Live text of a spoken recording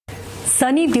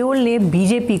सनी देओल ने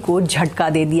बीजेपी को झटका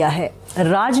दे दिया है।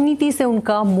 राजनीति से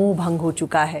उनका मोह भंग हो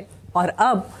चुका है और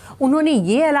अब उन्होंने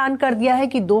ये ऐलान कर दिया है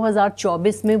कि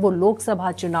 2024 में वो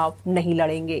लोकसभा चुनाव नहीं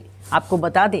लड़ेंगे। आपको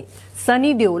बता दें,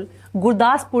 सनी देओल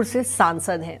गुरदासपुर से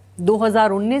सांसद हैं।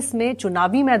 2019 में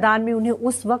चुनावी मैदान में उन्हें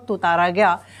उस वक्त उतारा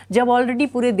गया जब ऑलरेडी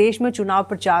पूरे देश में चुनाव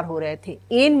प्रचार हो रहे थे।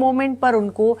 एन मोमेंट पर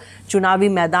उनको चुनावी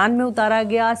मैदान में उतारा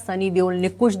गया। सनी देओल ने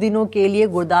कुछ दिनों के लिए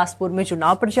गुरदासपुर में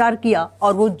चुनाव प्रचार किया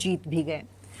और वो जीत भी गए।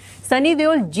 सनी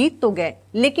देओल जीत तो गए,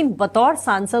 लेकिन बतौर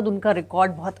सांसद उनका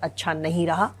रिकॉर्ड बहुत अच्छा नहीं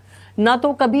रहा। ना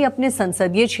तो कभी अपने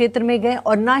संसदीय क्षेत्र में गए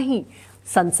और ना ही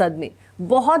संसद में।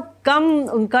 बहुत कम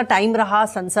उनका टाइम रहा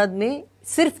संसद में।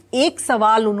 सिर्फ एक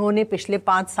सवाल उन्होंने पिछले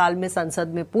 5 साल में संसद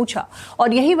में पूछा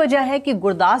और यही वजह है कि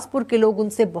गुरदासपुर के लोग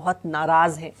उनसे बहुत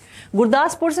नाराज हैं।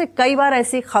 गुरदासपुर से कई बार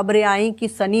ऐसी खबरें आई कि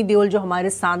सनी देओल जो हमारे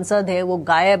सांसद हैं वो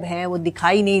गायब हैं, वो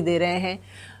दिखाई नहीं दे रहे हैं।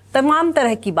 तमाम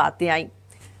तरह की बातें आई।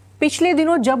 पिछले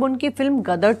दिनों जब उनकी फिल्म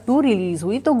गदर 2 रिलीज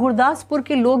हुई तो गुरदासपुर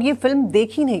के लोग ये फिल्म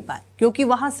देख ही नहीं पाए क्योंकि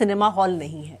वहां सिनेमा हॉल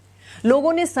नहीं है।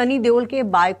 लोगों ने सनी देओल के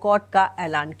बायकॉट का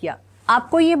ऐलान किया।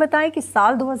 आपको ये बताएं कि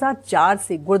साल 2004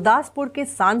 से गुरदासपुर के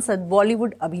सांसद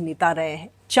बॉलीवुड अभिनेता रहे हैं।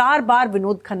 4 बार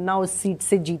विनोद खन्ना उस सीट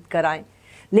से जीत कर आए,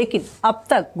 लेकिन अब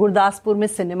तक गुरदासपुर में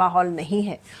सिनेमा हॉल नहीं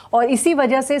है और इसी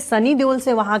वजह से सनी देओल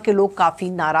से वहां के लोग काफी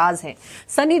नाराज हैं।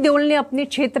 सनी देओल ने अपने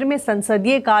क्षेत्र में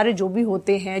संसदीय कार्य जो भी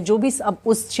होते हैं, जो भी अब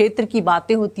उस क्षेत्र की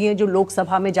बातें होती हैं जो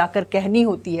लोकसभा में जाकर कहनी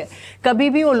होती है, कभी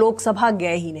भी वो लोकसभा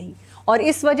गए ही नहीं और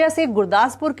इस वजह से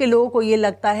गुरदासपुर के लोगों को ये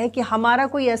लगता है कि हमारा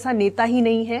कोई ऐसा नेता ही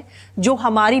नहीं है जो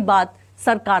हमारी बात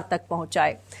सरकार तक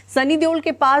पहुंचाए। सनी देओल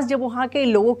के पास जब वहां के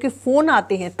लोगों के फोन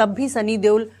आते हैं तब भी सनी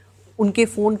देओल उनके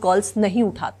फोन कॉल्स नहीं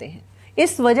उठाते हैं।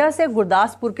 इस वजह से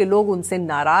गुरदासपुर के लोग उनसे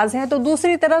नाराज हैं। तो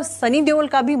दूसरी तरफ सनी देओल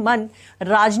का भी मन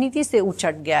राजनीति से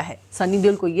उचट गया है। सनी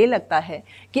देओल को ये लगता है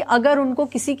कि अगर उनको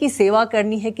किसी की सेवा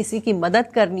करनी है, किसी की मदद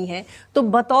करनी है, तो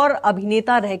बतौर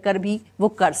अभिनेता रहकर भी वो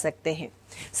कर सकते हैं।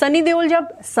 सनी देओल जब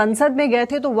संसद में गए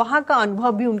थे तो वहां का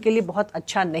अनुभव भी उनके लिए बहुत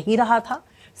अच्छा नहीं रहा था।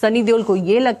 सनी देओल को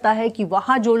ये लगता है कि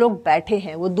वहां जो लोग बैठे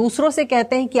हैं वो दूसरों से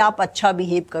कहते हैं कि आप अच्छा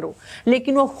बिहेव करो,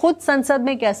 लेकिन वो खुद संसद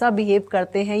में कैसा बिहेव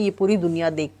करते हैं ये पूरी दुनिया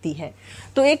देखती है।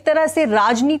 तो एक तरह से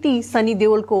राजनीति सनी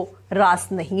देओल को रास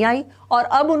नहीं आई और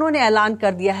अब उन्होंने ऐलान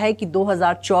कर दिया है कि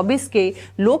 2024 के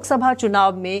लोकसभा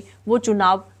चुनाव में वो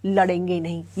चुनाव लड़ेंगे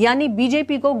नहीं, यानी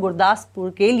बीजेपी को गुरदासपुर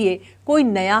के लिए कोई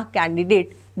नया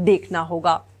कैंडिडेट देखना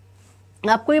होगा।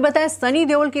 आपको ये बताएं, सनी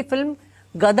देओल की फिल्म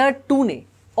गदर 2 ने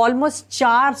ऑलमोस्ट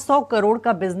 400 करोड़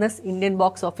का बिजनेस इंडियन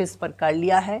बॉक्स ऑफिस पर कर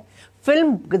लिया है।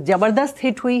 फिल्म जबरदस्त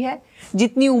हिट हुई है,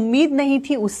 जितनी उम्मीद नहीं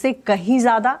थी उससे कहीं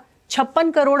ज्यादा।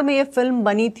 56 करोड़ में ये फिल्म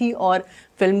बनी थी और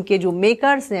फिल्म के जो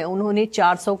मेकर्स हैं उन्होंने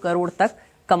 400 करोड़ तक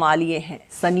कमा लिए हैं।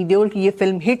 सनी देओल की ये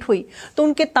फिल्म हिट हुई तो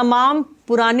उनके तमाम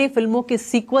पुराने फिल्मों के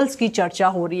सीक्वल्स की चर्चा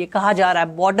हो रही है। कहा जा रहा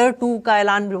है बॉर्डर 2 का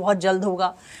ऐलान भी बहुत जल्द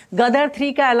होगा। गदर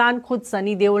 3 का ऐलान खुद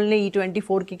सनी देओल ने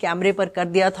E24 के कैमरे पर कर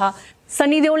दिया था।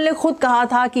 सनी देओल ने खुद कहा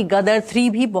था कि गदर 3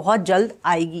 भी बहुत जल्द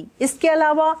आएगी। इसके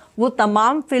अलावा वो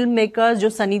तमाम फिल्म मेकर्स जो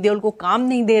सनी देओल को काम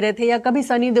नहीं दे रहे थे या कभी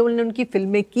सनी देओल ने उनकी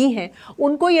फिल्में की हैं,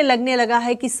 उनको ये लगने लगा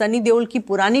है कि सनी देओल की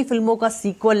पुरानी फिल्मों का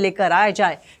सीक्वल लेकर आया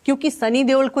जाए, क्योंकि सनी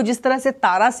देओल को जिस तरह से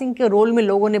तारा सिंह के रोल में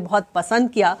लोगों ने बहुत पसंद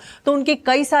किया, तो उनके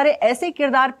कई सारे ऐसे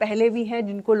किरदार पहले भी हैं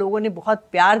जिनको लोगों ने बहुत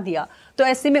प्यार दिया। तो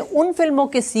ऐसे में उन फिल्मों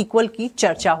के सीक्वल की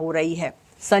चर्चा हो रही है।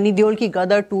 सनी देओल की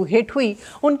गदर 2 हिट हुई,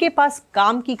 उनके पास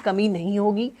काम की कमी नहीं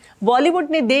होगी। बॉलीवुड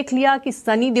ने देख लिया कि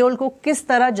सनी देओल को किस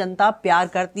तरह जनता प्यार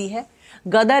करती है।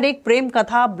 गदर एक प्रेम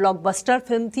कथा ब्लॉकबस्टर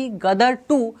फिल्म थी। गदर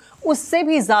 2 उससे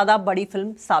भी ज्यादा बड़ी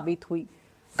फिल्म साबित हुई।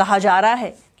 कहा जा रहा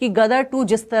है कि गदर 2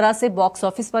 जिस तरह से बॉक्स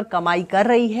ऑफिस पर कमाई कर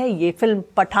रही है, ये फिल्म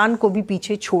पठान को भी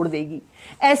पीछे छोड़ देगी।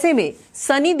 ऐसे में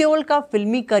सनी देओल का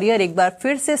फिल्मी करियर एक बार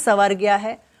फिर से संवर गया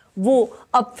है। वो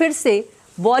अब फिर से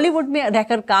बॉलीवुड में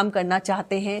रहकर काम करना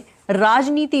चाहते हैं।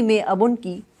 राजनीति में अब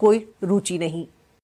उनकी कोई रुचि नहीं।